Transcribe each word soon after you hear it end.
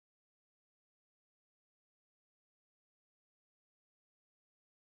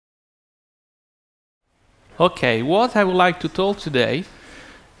Okay, what I would like to talk today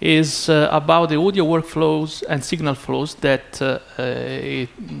is about the audio workflows and signal flows that a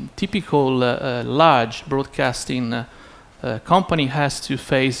typical large broadcasting company has to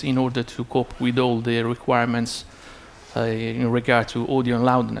face in order to cope with all the requirements in regard to audio and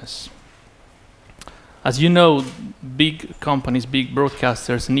loudness. As you know, big companies, big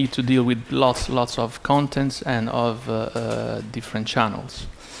broadcasters need to deal with lots of contents and of different channels.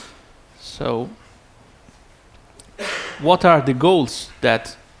 So, what are the goals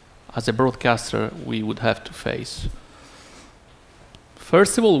that, as a broadcaster, we would have to face?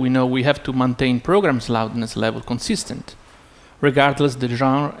 First of all, we know we have to maintain programs' loudness level consistent, regardless the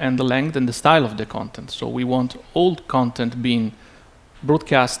genre and the length and the style of the content. So we want all content being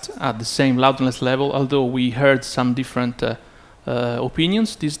broadcast at the same loudness level, although we heard some different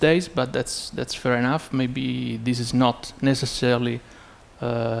opinions these days, but that's fair enough. Maybe this is not necessarily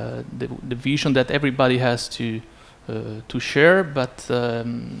the vision that everybody has to share, but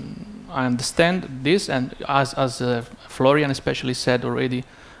I understand this, and as Florian especially said already,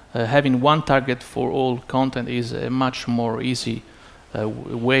 having one target for all content is a much more easy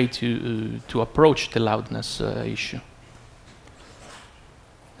way to approach the loudness issue.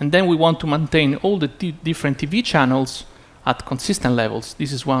 And then we want to maintain all the different TV channels at consistent levels.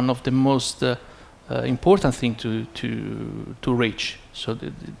 This is one of the most important thing to reach. So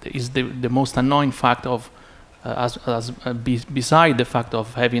is the most annoying fact of beside the fact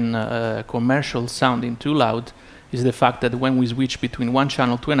of having commercial sounding too loud, is the fact that when we switch between one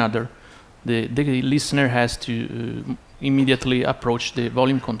channel to another, the listener has to immediately approach the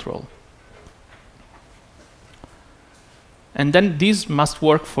volume control. And then this must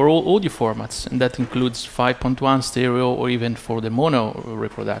work for all audio formats, and that includes 5.1 stereo or even for the mono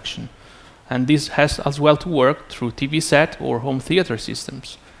reproduction. And this has as well to work through TV set or home theater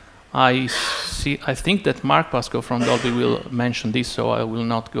systems. I think that Mark Pascoe from Dolby will mention this, so I will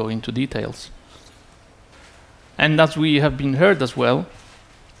not go into details. And as we have been heard as well,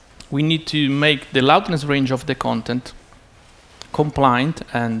 we need to make the loudness range of the content compliant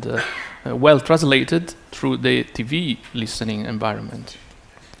and well translated through the TV listening environment.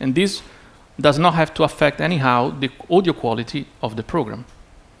 And this does not have to affect anyhow the audio quality of the program.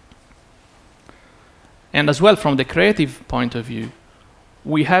 And as well, from the creative point of view,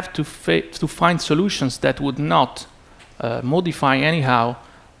 we have to find solutions that would not modify anyhow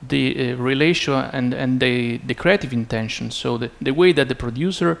the relation and the creative intention, so the way that the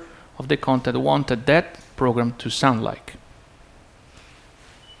producer of the content wanted that program to sound like.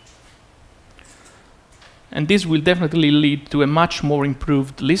 And this will definitely lead to a much more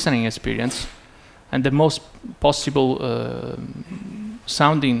improved listening experience and the most possible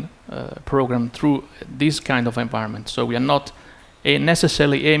sounding program through this kind of environment. So we are not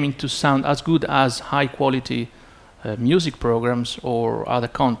necessarily aiming to sound as good as high quality music programs or other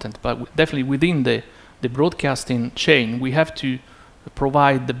content, but definitely within the broadcasting chain, we have to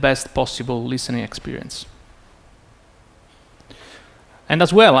provide the best possible listening experience. And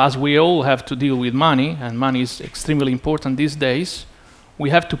as well, as we all have to deal with money, and money is extremely important these days,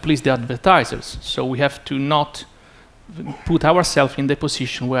 we have to please the advertisers. So we have to not put ourselves in the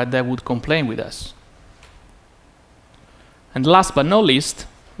position where they would complain with us. And last but not least,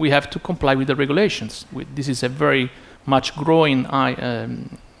 we have to comply with the regulations. This is a very much growing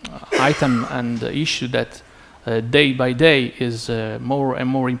item and issue that day by day is more and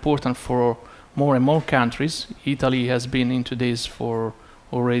more important for more and more countries. Italy has been into this for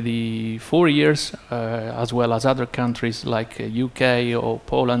already 4 years, as well as other countries like UK or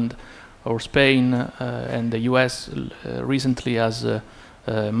Poland or Spain and the US recently, as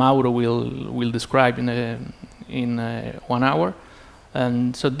Mauro will describe in 1 hour.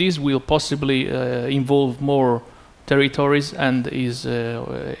 And so this will possibly involve more territories and is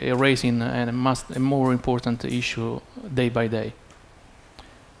raising a more important issue day by day.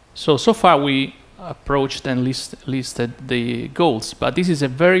 So far we approached and listed the goals, but this is a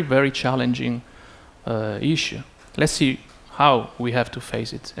very challenging issue. Let's see how we have to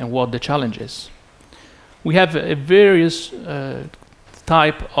face it and what the challenge is. We have a various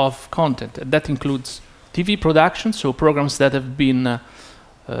type of content that includes TV production, so programs that have been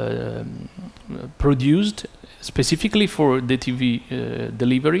produced specifically for the TV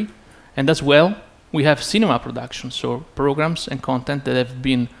delivery, and as well we have cinema production, so programs and content that have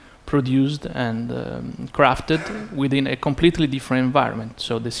been produced and crafted within a completely different environment,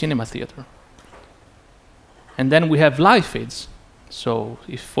 so the cinema theater. And then we have live feeds. So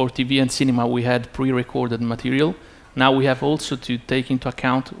if for TV and cinema we had pre-recorded material, now we have also to take into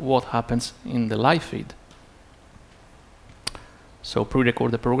account what happens in the live feed. So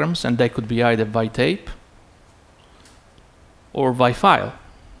pre-recorded programs, and they could be either by tape, or by file,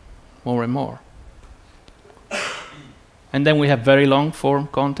 more and more. And then we have very long form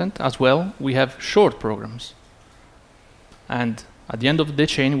content as well. We have short programs. And at the end of the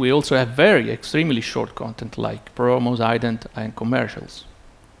chain, we also have very extremely short content like promos, ident, and commercials.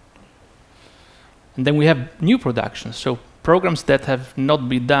 And then we have new productions, so programs that have not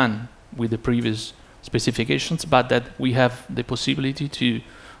been done with the previous specifications, but that we have the possibility to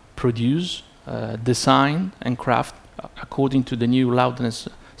produce, design, and craft according to the new loudness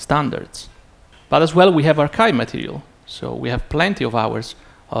standards. But as well, we have archive material. So we have plenty of hours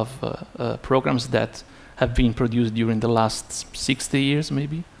of programs that have been produced during the last 60 years,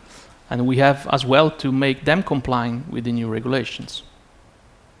 maybe. And we have as well to make them comply with the new regulations.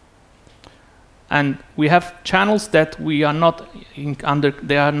 And we have channels that we are not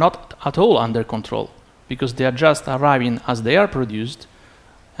they are not at all under control, because they are just arriving as they are produced,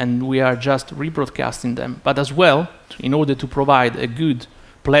 and we are just rebroadcasting them. But as well, in order to provide a good,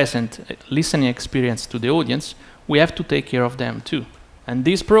 pleasant listening experience to the audience, we have to take care of them too. And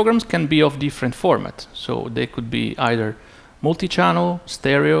these programs can be of different format. So they could be either multi-channel,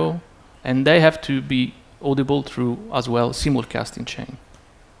 stereo, and they have to be audible through as well simulcasting chain.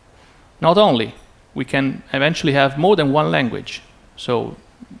 Not only, we can eventually have more than one language. So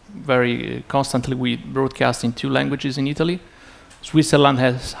very constantly we broadcast in 2 languages in Italy. Switzerland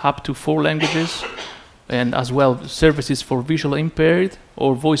has up to 4 languages, and as well services for visual impaired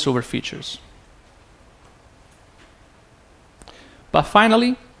or voiceover features. But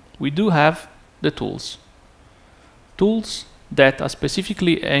finally, we do have the tools. Tools that are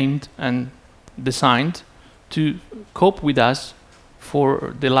specifically aimed and designed to cope with us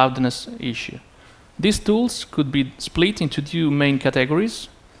for the loudness issue. These tools could be split into 2 main categories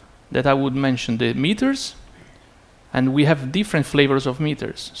that I would mention: the meters, and we have different flavors of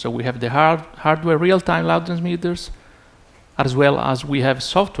meters. So we have the hardware real-time loudness meters, as well as we have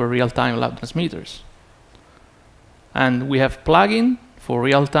software real-time loudness meters. And we have plugin for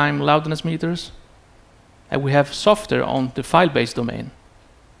real-time loudness meters, and we have software on the file-based domain.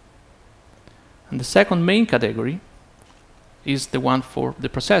 And the second main category is the one for the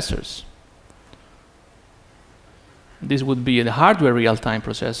processors. This would be the hardware real-time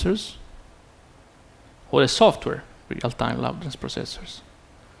processors or the software real-time loudness processors.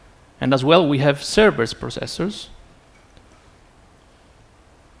 And as well, we have servers processors.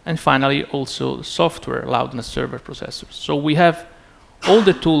 And finally, also software loudness server processors. So we have all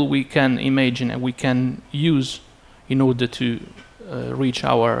the tools we can imagine and we can use in order to reach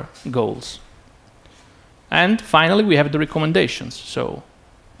our goals. And finally, we have the recommendations. So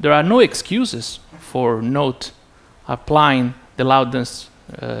there are no excuses for not applying the loudness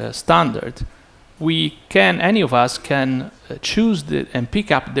standard. We can, any of us can choose and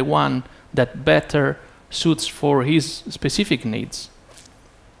pick up the one that better suits for his specific needs.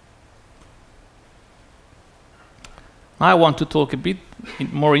 I want to talk a bit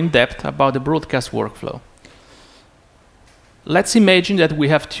more in depth about the broadcast workflow. Let's imagine that we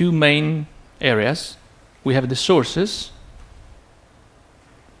have 2 main areas. We have the sources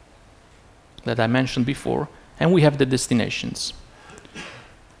that I mentioned before, and we have the destinations.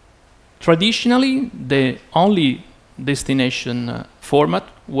 Traditionally, the only destination format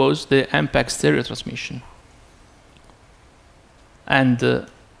was the MPEG stereo transmission. And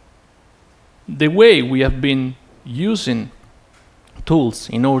the way we have been using tools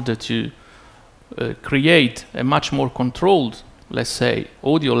in order to create a much more controlled, let's say,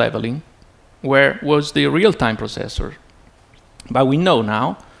 audio leveling, was the real-time processor. But we know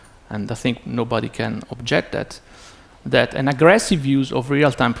now, and I think nobody can object that an aggressive use of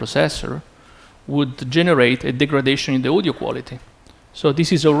real-time processor would generate a degradation in the audio quality. So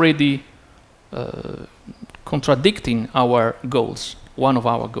this is already contradicting our goals, one of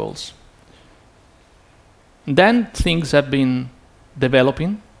our goals. Then things have been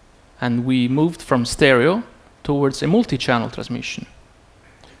developing, and we moved from stereo towards a multi-channel transmission.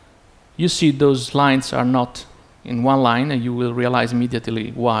 You see those lines are not in one line, and you will realize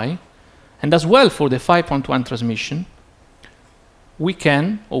immediately why. And as well, for the 5.1 transmission, we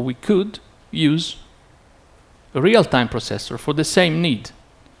can, or we could, use a real-time processor for the same need.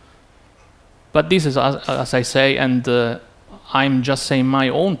 But this is, as I say, and I'm just saying my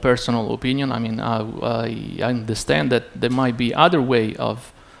own personal opinion. I mean, I understand that there might be other way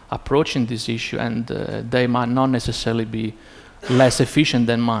of approaching this issue, and they might not necessarily be less efficient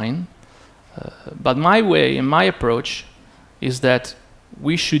than mine. But my way and my approach is that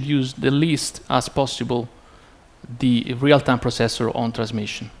we should use the least as possible the real-time processor on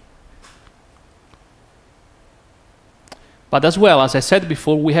transmission. But as well, as I said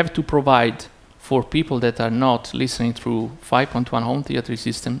before, we have to provide for people that are not listening through 5.1 home theater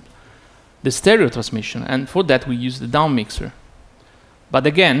system, the stereo transmission, and for that we use the down mixer. But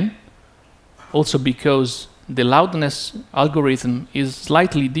again, also because the loudness algorithm is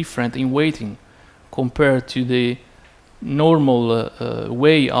slightly different in weighting compared to the normal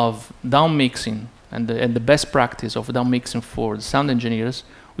way of down mixing and the best practice of down mixing for the sound engineers,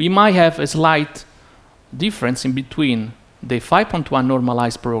 we might have a slight difference in between the 5.1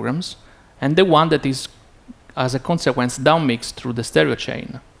 normalized programs and the one that is, as a consequence, down mixed through the stereo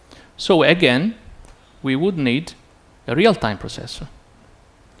chain. So again, we would need a real-time processor.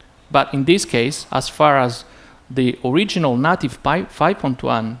 But in this case, as far as the original native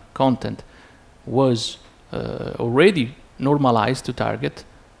 5.1 content was already normalized to target,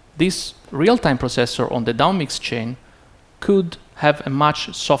 this real-time processor on the downmix chain could have a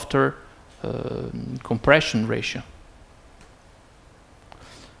much softer compression ratio.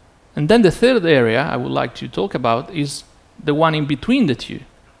 And then the third area I would like to talk about is the one in between the two,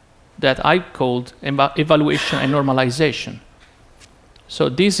 that I called evaluation and normalization. So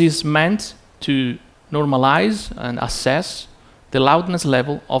this is meant to normalize and assess the loudness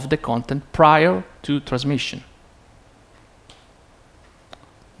level of the content prior to transmission.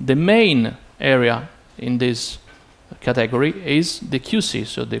 The main area in this category is the QC,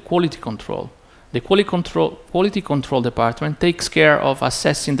 so the quality control. The quality control department takes care of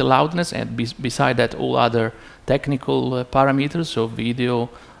assessing the loudness, and beside that all other technical parameters, so video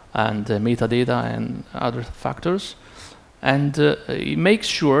and metadata and other factors. And it makes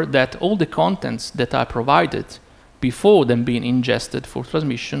sure that all the contents that are provided before them being ingested for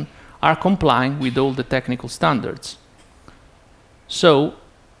transmission are complying with all the technical standards. So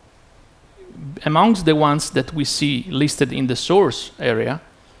amongst the ones that we see listed in the source area,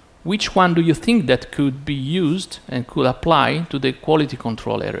 which one do you think that could be used and could apply to the quality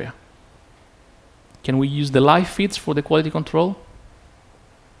control area? Can we use the live feeds for the quality control?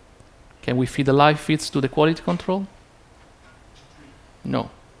 Can we feed the live feeds to the quality control? No.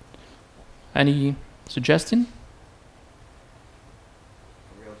 Any suggestion?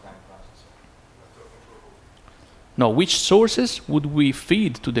 Real-time processor. No, which sources would we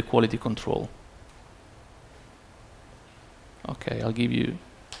feed to the quality control? Okay, I'll give you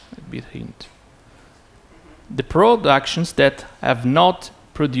a bit hint. The productions that have not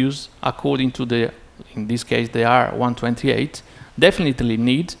produced according to the, in this case, they are 128, definitely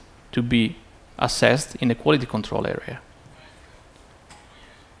need to be assessed in the quality control area.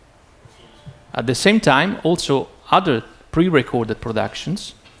 At the same time, also other pre-recorded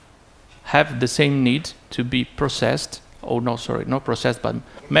productions have the same need to be processed, or no, sorry, not processed, but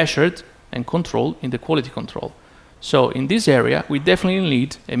measured and controlled in the quality control. So in this area, we definitely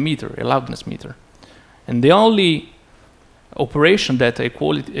need a meter, a loudness meter. And the only operation that a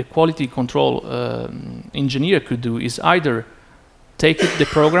quality control engineer could do is either take the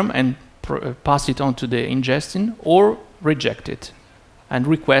program and pass it on to the ingestion, or reject it and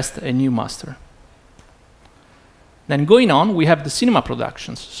request a new master. Then going on, we have the cinema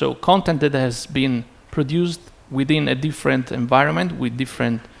productions. So content that has been produced within a different environment, with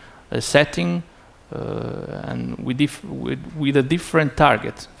different setting, and with a different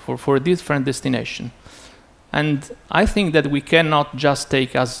target for a different destination. And I think that we cannot just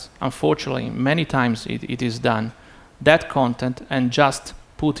take, as unfortunately many times it is done, that content and just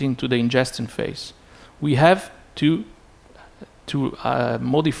put into the ingestion phase. We have to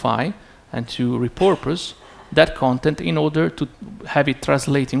modify and to repurpose that content in order to have it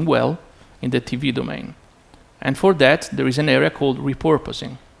translating well in the TV domain. And for that, there is an area called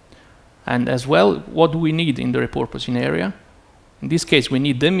repurposing. And as well, what do we need in the repurposing area? In this case, we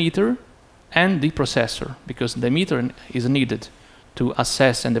need the meter and the processor, because the meter is needed to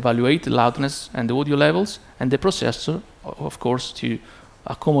assess and evaluate the loudness and the audio levels, and the processor, of course, to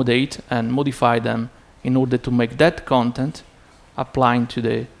accommodate and modify them in order to make that content applying to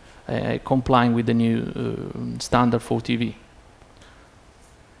the complying with the new standard for TV.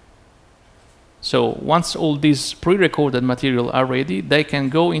 So once all these pre-recorded material are ready, they can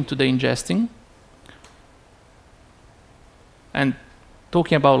go into the ingesting. And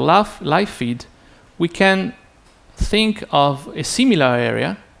talking about live feed, we can think of a similar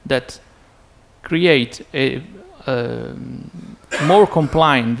area that create a more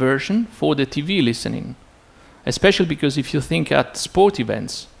compliant version for the TV listening, especially because if you think at sport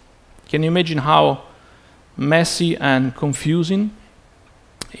events, can you imagine how messy and confusing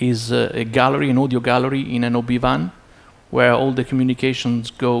is a gallery, an audio gallery in an OB van, where all the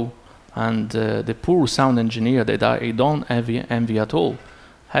communications go, and the poor sound engineer that I don't envy at all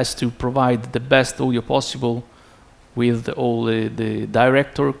has to provide the best audio possible with all the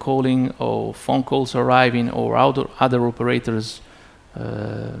director calling or phone calls arriving or other operators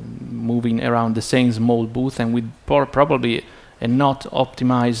moving around the same small booth, and with probably a not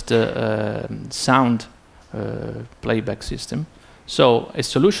optimized sound playback system. So a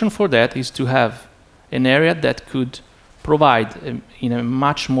solution for that is to have an area that could provide, in a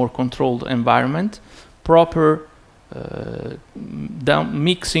much more controlled environment, proper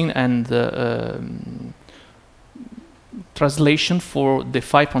mixing and translation for the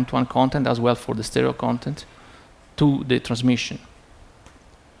 5.1 content as well for the stereo content to the transmission.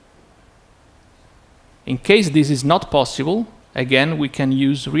 In case this is not possible, again, we can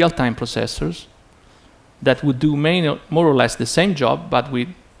use real-time processors that would do more or less the same job, but with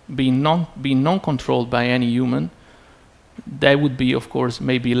being non-controlled by any human. They would be, of course,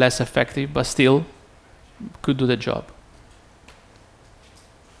 maybe less effective, but still could do the job.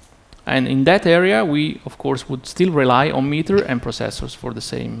 And in that area, we, of course, would still rely on meter and processors for the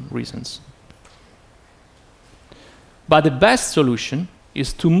same reasons. But the best solution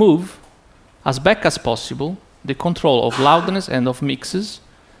is to move as back as possible the control of loudness and of mixes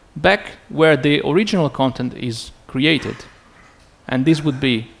back where the original content is created. And this would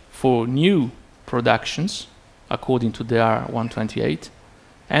be for new productions, according to the R128,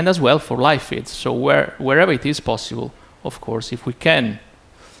 and as well for live feeds. So wherever it is possible, of course, if we can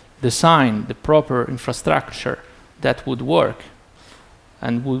design the proper infrastructure that would work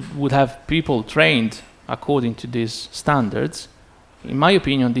and would have people trained according to these standards, in my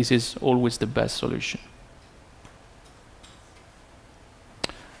opinion, this is always the best solution.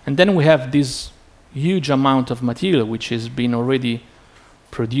 And then we have this huge amount of material which has been already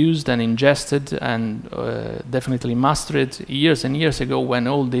produced and ingested and definitely mastered years and years ago when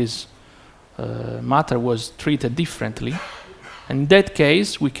all this matter was treated differently. In that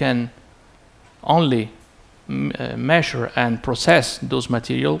case, we can only measure and process those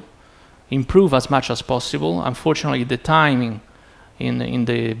material, improve as much as possible. Unfortunately, the timing in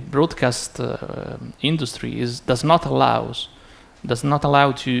the broadcast industry does not allow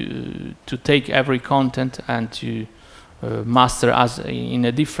to take every content and to master as in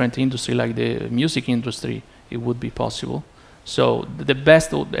a different industry like the music industry it would be possible. So the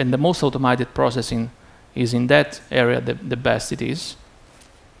best and the most automated processing is in that area the best it is.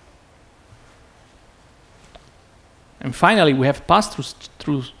 And finally, we have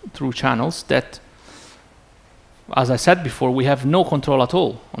pass-through channels that, as I said before, we have no control at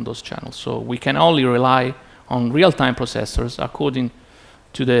all on those channels. So we can only rely on real-time processors according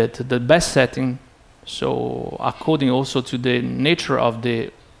to the best setting. So according also to the nature of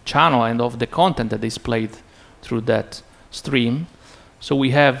the channel and of the content that is played through that stream. So we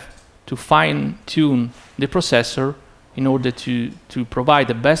have to fine-tune the processor in order to provide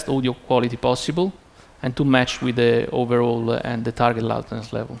the best audio quality possible and to match with the overall and the target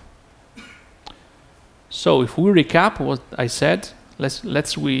loudness level. So if we recap what I said,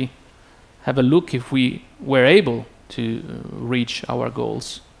 let's we have a look if we were able to reach our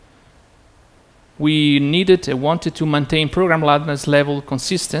goals. We needed and wanted to maintain program loudness level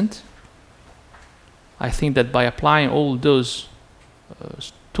consistent. I think that by applying all those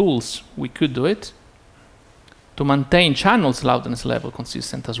tools, we could do it. To maintain channels loudness level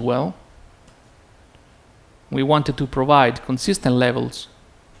consistent as well. We wanted to provide consistent levels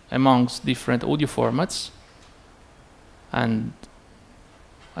amongst different audio formats. And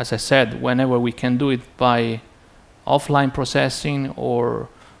as I said, whenever we can do it by offline processing or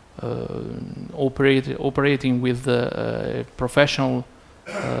operating with professional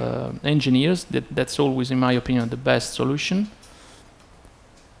engineers, that's always, in my opinion, the best solution.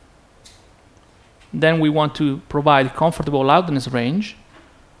 Then we want to provide comfortable loudness range.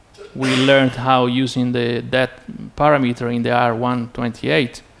 We learned how using that parameter in the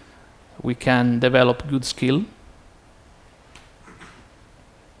R128 we can develop good skill.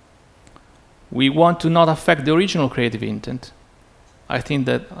 We want to not affect the original creative intent. I think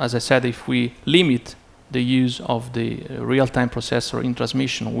that, as I said, if we limit the use of the real-time processor in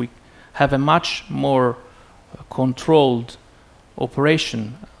transmission, we have a much more controlled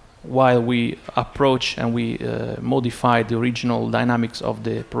operation while we approach and we modify the original dynamics of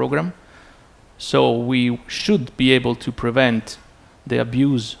the program. So we should be able to prevent the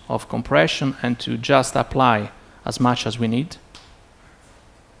abuse of compression and to just apply as much as we need.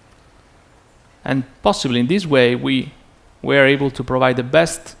 And possibly in this way we were able to provide the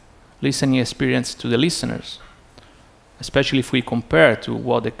best listening experience to the listeners, especially if we compare to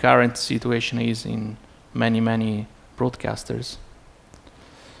what the current situation is in many broadcasters.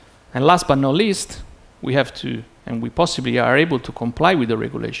 And last but not least, we have to, and we possibly are able to comply with the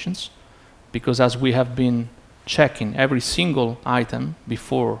regulations, because as we have been checking every single item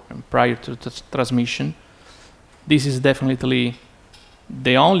before and prior to transmission, this is definitely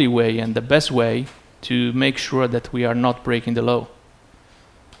the only way and the best way to make sure that we are not breaking the law.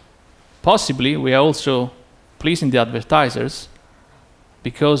 Possibly, we are also pleasing the advertisers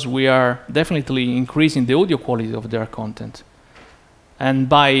because we are definitely increasing the audio quality of their content. And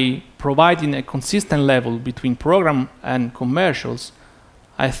by providing a consistent level between program and commercials,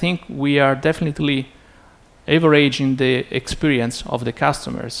 I think we are definitely averaging the experience of the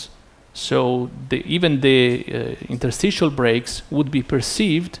customers. So even the interstitial breaks would be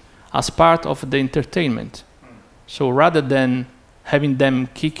perceived as part of the entertainment. So rather than having them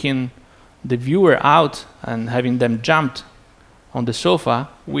kicking the viewer out and having them jumped on the sofa,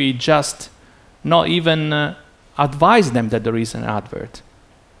 we just not even advise them that there is an advert.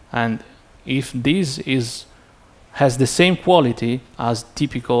 And if this has the same quality as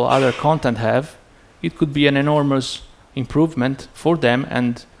typical other content have, it could be an enormous improvement for them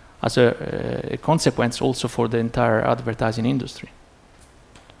and as a consequence also for the entire advertising industry.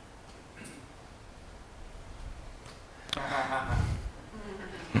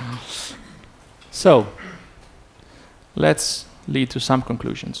 So, let's lead to some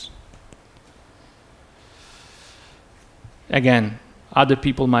conclusions. Again, other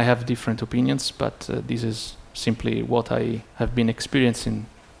people might have different opinions, but this is simply what I have been experiencing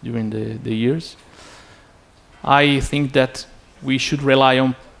during the years. I think that we should rely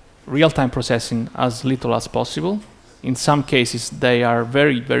on real-time processing as little as possible. In some cases, they are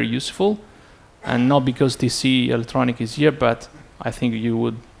very, very useful, and not because TC Electronic is here, but I think you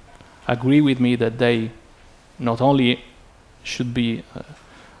would agree with me that they not only should be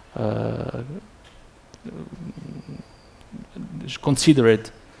considered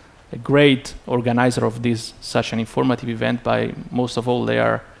a great organizer of this such an informative event, by most of all they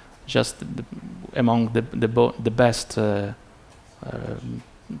are just among the best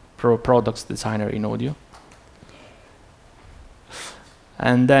products designer in audio.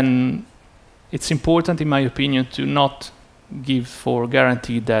 And then it's important, in my opinion, to not give for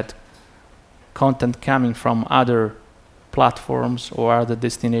guaranteed that content coming from other platforms or other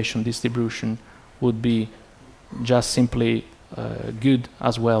destination distribution would be just simply good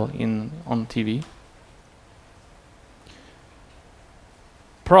as well on TV.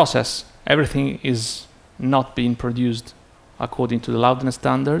 Process, everything is not being produced according to the loudness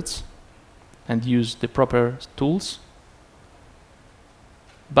standards and use the proper tools.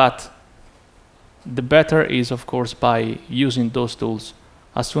 But the better is, of course, by using those tools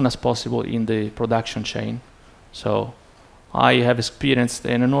as soon as possible in the production chain. So I have experienced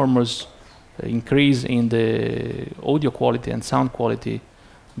an enormous increase in the audio quality and sound quality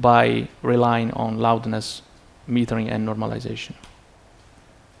by relying on loudness metering and normalization.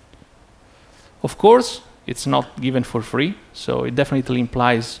 Of course, it's not given for free, so it definitely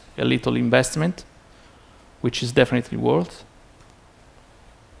implies a little investment, which is definitely worth,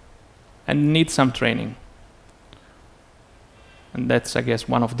 and needs some training. And that's, I guess,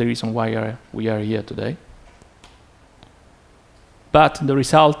 one of the reasons why we are here today. But the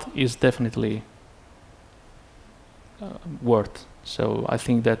result is definitely worth. So I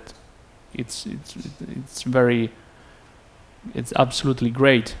think that it's absolutely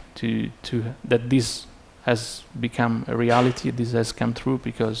great that this has become a reality. This has come true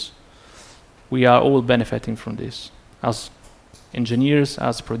because we are all benefiting from this as engineers,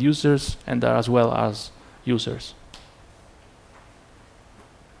 as producers, and as well as users.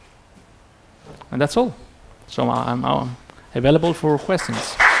 And that's all. So I'm available for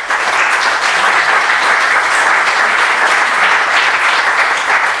questions.